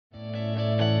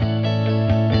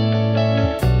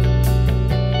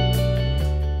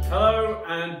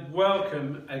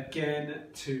again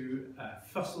to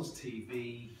Fussels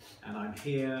TV, and I'm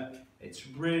here. It's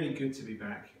really good to be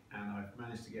back, and I've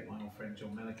managed to get my old friend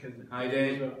John Milliken. How you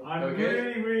doing? I'm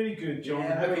really good, John.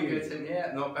 Yeah, looking good.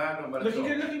 Yeah, not bad, not bad.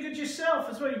 Looking good yourself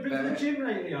as well. You've been to the gym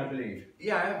lately, I believe.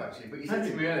 Yeah, I have actually, but you said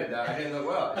to me earlier that I didn't look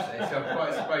well actually, so I'm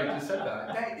quite surprised you just said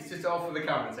that. Hey, it's just all for the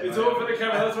camera. It's all for the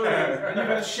camera, that's what it is. And you've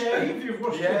had a shave, you've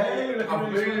washed your hair.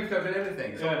 I've moved, I've done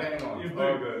everything, it's all going on. You've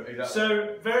all moved. good, exactly.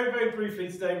 So, very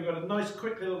briefly today, we've got a nice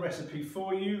quick little recipe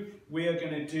for you. We are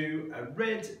going to do a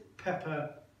red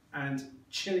pepper and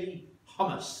chili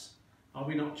hummus. Are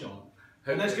we not, John?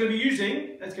 And that's going to be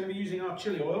using our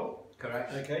chili oil.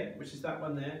 Correct. Okay, which is that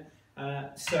one there.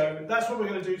 So that's what we're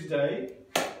going to do today.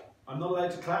 I'm not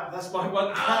allowed to clap. That's my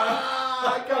one.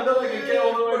 I can't get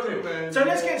all the way through. So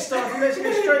let's get started. Let's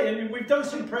get straight in. We've done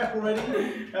some prep already.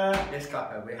 Let's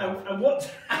clap over here. And what?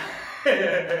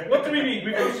 What do we need?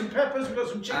 We've got some peppers. We've got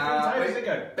some chickpeas. How does it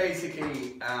go?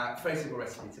 Basically, very simple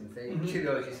recipe, Timothy. Chili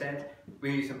oil, as you said.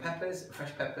 We use some peppers,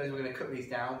 fresh peppers. We're going to cook these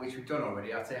down, which we've done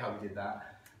already. I'll tell you how we did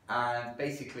that. And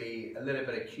basically, a little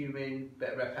bit of cumin, bit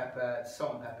of red pepper,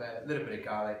 salt and pepper, a little bit of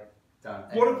garlic. Done.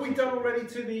 What have we done already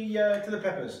to the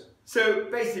peppers? So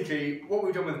basically, what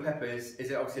we've done with the peppers is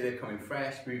that obviously they're coming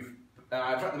fresh. We've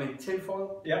wrapped them in tin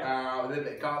foil, with a little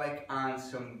bit of garlic and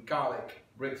some garlic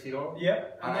rapeseed oil.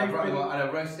 And I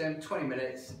roast them 20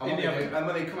 minutes. And when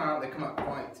they come out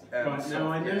quite. Right,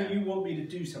 now I know you want me to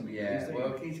do something.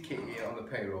 Well, we need to keep you on the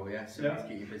payroll, so we need to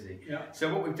keep you busy. So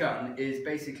what we've done is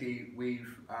basically we've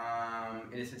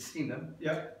steamed them.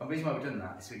 And the reason why we've done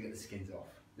that is so we can get the skins off.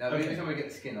 Now the reason we get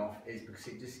the skin off is because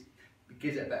it just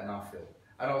gives it a better mouthfeel.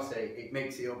 And also,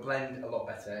 it'll blend a lot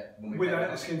better when we without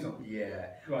the skins on.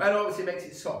 And obviously, it makes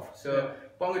it soft. So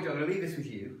what I'm going to do, I'm going to leave this with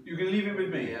you. You're going to leave it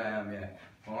with me? Yeah, I am. Yeah.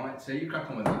 All right. So you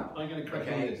crack on with that. I'm going to crack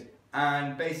on with this.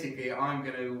 And basically, I'm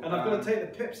going to. And I've got to take the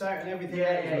pips out and everything.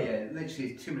 Yeah.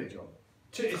 Literally, it's a 2-minute job.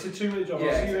 It's a 2-minute job. Yeah.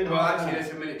 I'll see you in well, actually, it's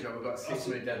a minute job. We've got a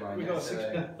 6-minute deadline. We've got a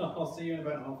 6-minute. I'll see you in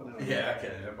about half an hour. Yeah.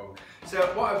 Okay. No problem. So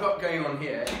what I've got going on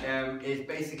here is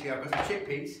basically I've got some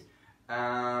chickpeas.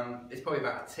 It's probably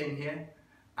about a tin here.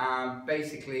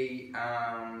 Basically,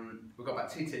 we've got about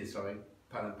 2 tins, sorry,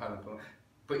 pardon.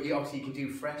 But obviously you can do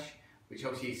fresh, which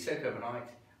obviously you soak overnight,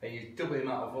 and you double the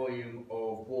amount of volume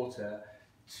of water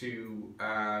to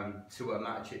amount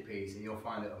of chickpeas, and you'll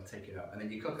find it'll take it up. And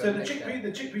then you cook them. So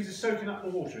the chickpeas are soaking up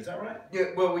the water, is that right?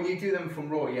 Yeah. Well, when you do them from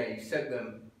raw, you soak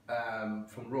them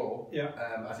from raw,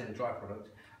 as in a dry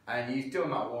product, and you do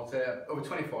them out of water over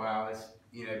 24 hours.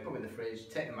 Put them in the fridge,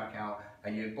 take them back out,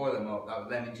 and you boil them up. That with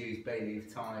lemon juice, bay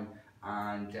leaf, thyme,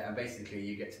 and basically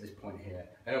you get to this point here.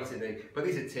 And obviously, but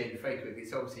these are tinned very quickly.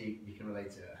 So obviously you can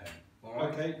relate to it at home. All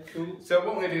right? Okay, cool. So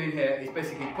what we're going to do in here is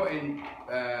basically put in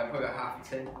probably about half a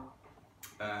tin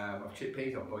of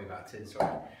chickpeas, or probably about a tin. Sorry,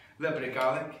 a little bit of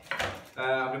garlic.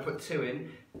 I'm going to put 2 in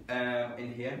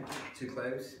here, 2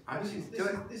 cloves.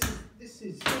 This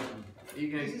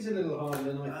is a little harder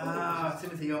than I thought.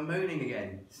 Timothy, you're moaning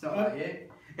again. It's not like you.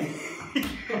 It's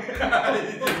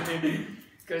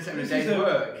going to take me a day's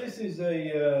work. This is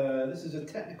a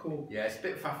technical. Yeah, it's a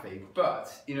bit faffy, but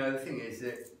the thing is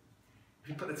that if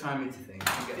you put the time into things,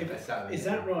 you get the best out of it. Is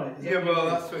that right?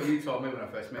 That's what you told me when I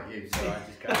first met you, so I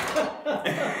just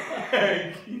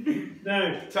can't.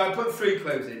 No. So I put 3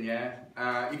 cloves in,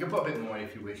 you can put a bit more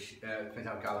if you wish, depends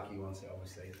how garlicky you want it,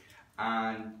 obviously.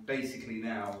 And basically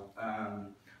now,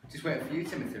 just waiting for you,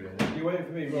 Timothy, really. You're waiting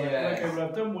for me, right? Yeah. Okay, well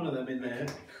I've done one of them in there.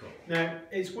 Cool. Now,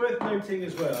 it's worth noting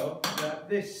as well that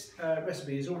this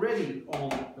recipe is already on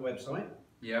the website.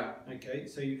 Yeah. Okay,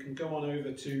 so you can go on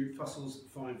over to Fussels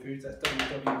Fine Foods, that's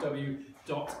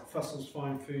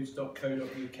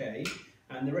www.fusselsfinefoods.co.uk,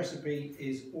 and the recipe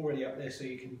is already up there, so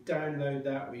you can download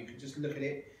that, or you can just look at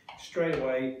it straight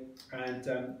away and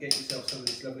get yourself some of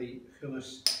this lovely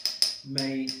hummus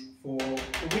made for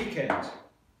the weekend.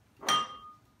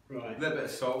 Right. A little bit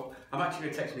of salt. I'm actually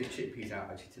going to take these chickpeas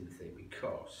out, Timothy,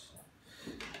 because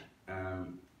I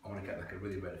want to get like a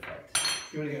really red effect.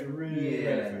 You want to get a really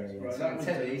red effect? Right. So I'm going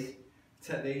to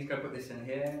take these, go put this in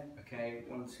here. Okay,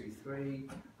 1, 2, 3. I'm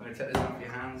going to take this off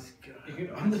your hands.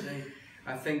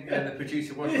 I think the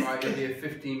producer was right. It'll be a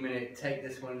 15-minute take.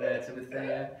 This one there,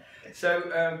 Timothy. So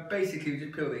basically, we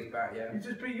just peel these back. Yeah.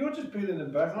 You're just peeling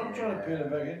them back. I'm trying to peel them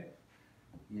back in.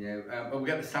 Well, we'll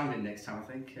get the sound in next time, I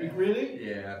think. Really?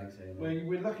 Yeah, I think so. Well,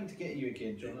 we're lucky to get you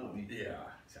again, John, aren't we? Yeah,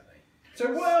 exactly.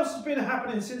 So what else has been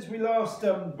happening since we last?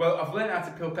 Well, I've learned how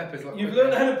to peel peppers. You've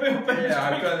learned how to peel peppers. Yeah,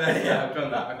 I've done that. Yeah, I've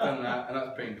done that, and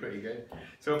that's been pretty good.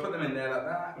 So we'll put them in there like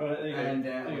that. Right, there you go. And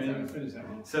you can finish that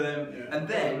one. So then, and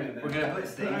then we're going to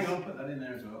blitz these. Hang on, put that in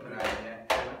there as well. Put that in there.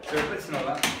 So we're blitzing all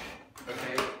that.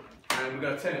 Okay. And then we're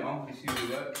going to turn it on, which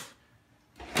usually works.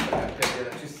 Pay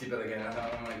the electricity bill again. I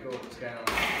thought, oh my god, what's going on?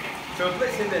 So we'll put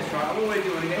this in this, right? I'm already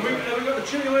doing it. Have we got the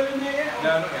chili oil in there yet? Or?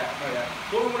 No, not yet, not yet.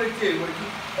 What we want to do, we want to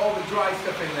keep all the dry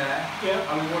stuff in there,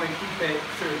 and we want to keep it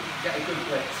to get a good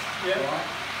blitz. Right?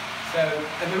 So,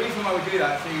 and the reason why we do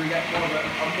that is so we get more of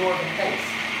a paste.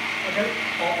 Okay.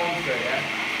 Onto it, yeah?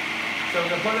 So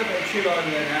I'm going to put a little bit of chili oil in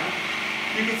there now.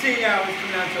 You can see now it's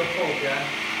coming down to a pulp, yeah?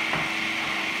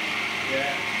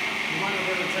 Yeah. You might not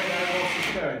be able to take that whilst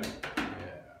it's going.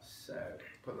 Yeah, so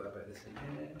put a little bit of this in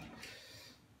here.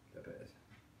 A bit of this.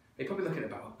 You're probably looking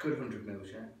at about a good 100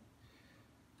 mils, yeah?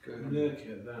 Good. Look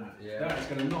at that. Yeah. That's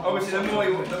going to knock. Obviously, the more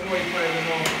you put it, the more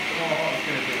hot it's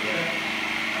going to be, yeah?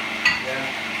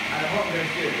 Yeah. And what I'm going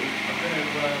to do, I'm going to,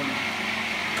 what are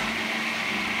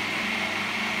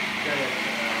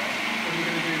you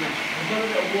going to do this? I've got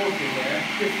a bit of water in there.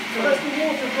 So that's the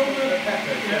water from the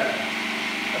peppers, yeah.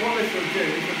 And what this will do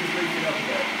is we'll just loosen it up a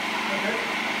bit. Okay.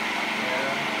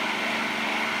 Yeah.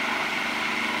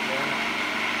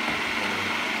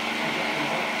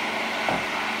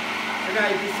 So now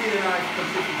you can see the nice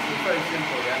consistency, it's very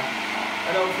simple, yeah?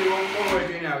 And obviously what we're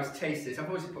doing now is taste this. I've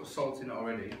obviously put salt in it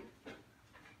already.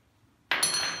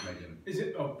 Amazing. Is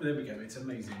it? Oh, there we go. It's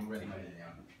amazing already. Amazing, yeah.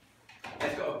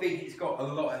 It's got a bit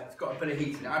of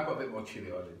heat in it. I put a bit more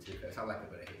chili oil into it, so I like a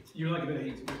bit of heat. You like a bit of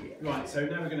heat? Yeah. Right, so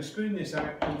now we're going to spoon this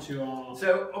out onto our...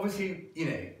 So obviously, you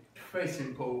know, very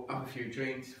simple, have a few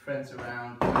drinks, friends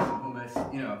around, some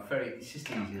hummus, you know, it's just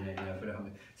easy, isn't it? You know, a bit of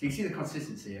hummus. So you can see the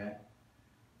consistency, yeah?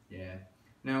 Yeah.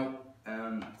 Now,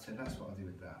 so that's what I'll do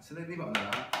with that. So then leave it on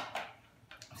that.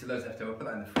 So loads left over, put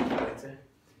that in the fridge later.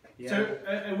 Yeah. So,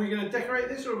 are we going to decorate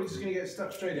this, or are we just going to get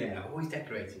stuck straight in? Yeah, always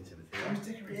decorating something. Always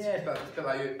decorating. Yeah, it's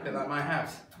a bit like my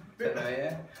house.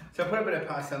 Yeah. So I put a bit of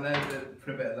pasta on there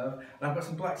for a bit of love. And I've got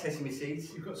some black sesame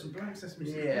seeds. You've got some black sesame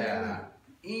seeds? Yeah.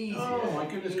 Easy. Oh my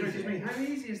goodness gracious me, how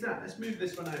easy is that? Let's move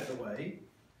this one out of the way.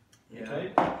 Yeah.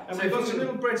 Okay. And so we've got some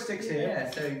little breadsticks here. Yeah,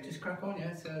 so just crack on,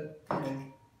 yeah. So,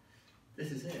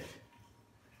 this is it.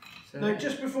 So, now,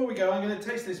 just before we go, I'm going to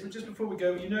taste this, but just before we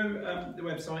go, you know the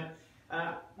website.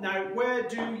 Now, where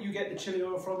do you get the chili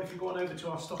oil from? If you go on over to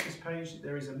our stockist page,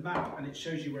 there is a map and it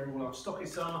shows you where all our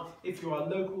stockists are. If you are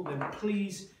local, then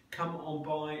please come on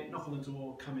by, knock on the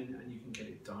door, come in and you can get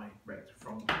it direct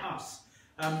from us.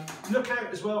 Look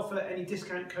out as well for any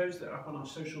discount codes that are up on our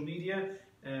social media.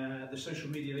 The social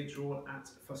media links are all at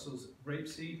Fussels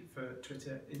Rapeseed for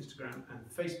Twitter, Instagram and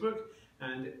Facebook.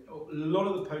 And a lot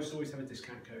of the posts always have a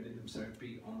discount code in them, so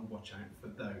be on the watch out for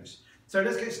those. So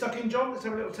let's get stuck in, John. Let's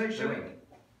have a little taste, shall we?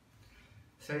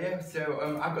 So yeah,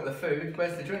 I've got the food.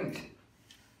 Where's the drink?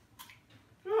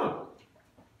 Oh.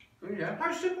 Yeah.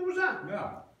 How simple was that?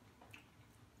 Yeah.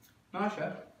 Nice,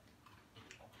 yeah.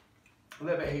 A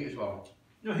little bit of heat as well.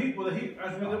 No heat. Well, the heat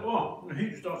the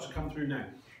heat starts to come through now.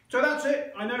 So that's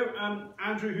it. I know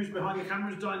Andrew, who's behind the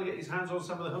camera, is dying to get his hands on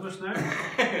some of the hummus now.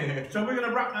 So we're going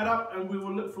to wrap that up, and we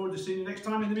will look forward to seeing you next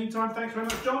time. In the meantime, thanks very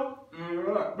much, John.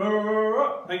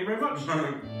 Right. Thank you very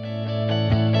much.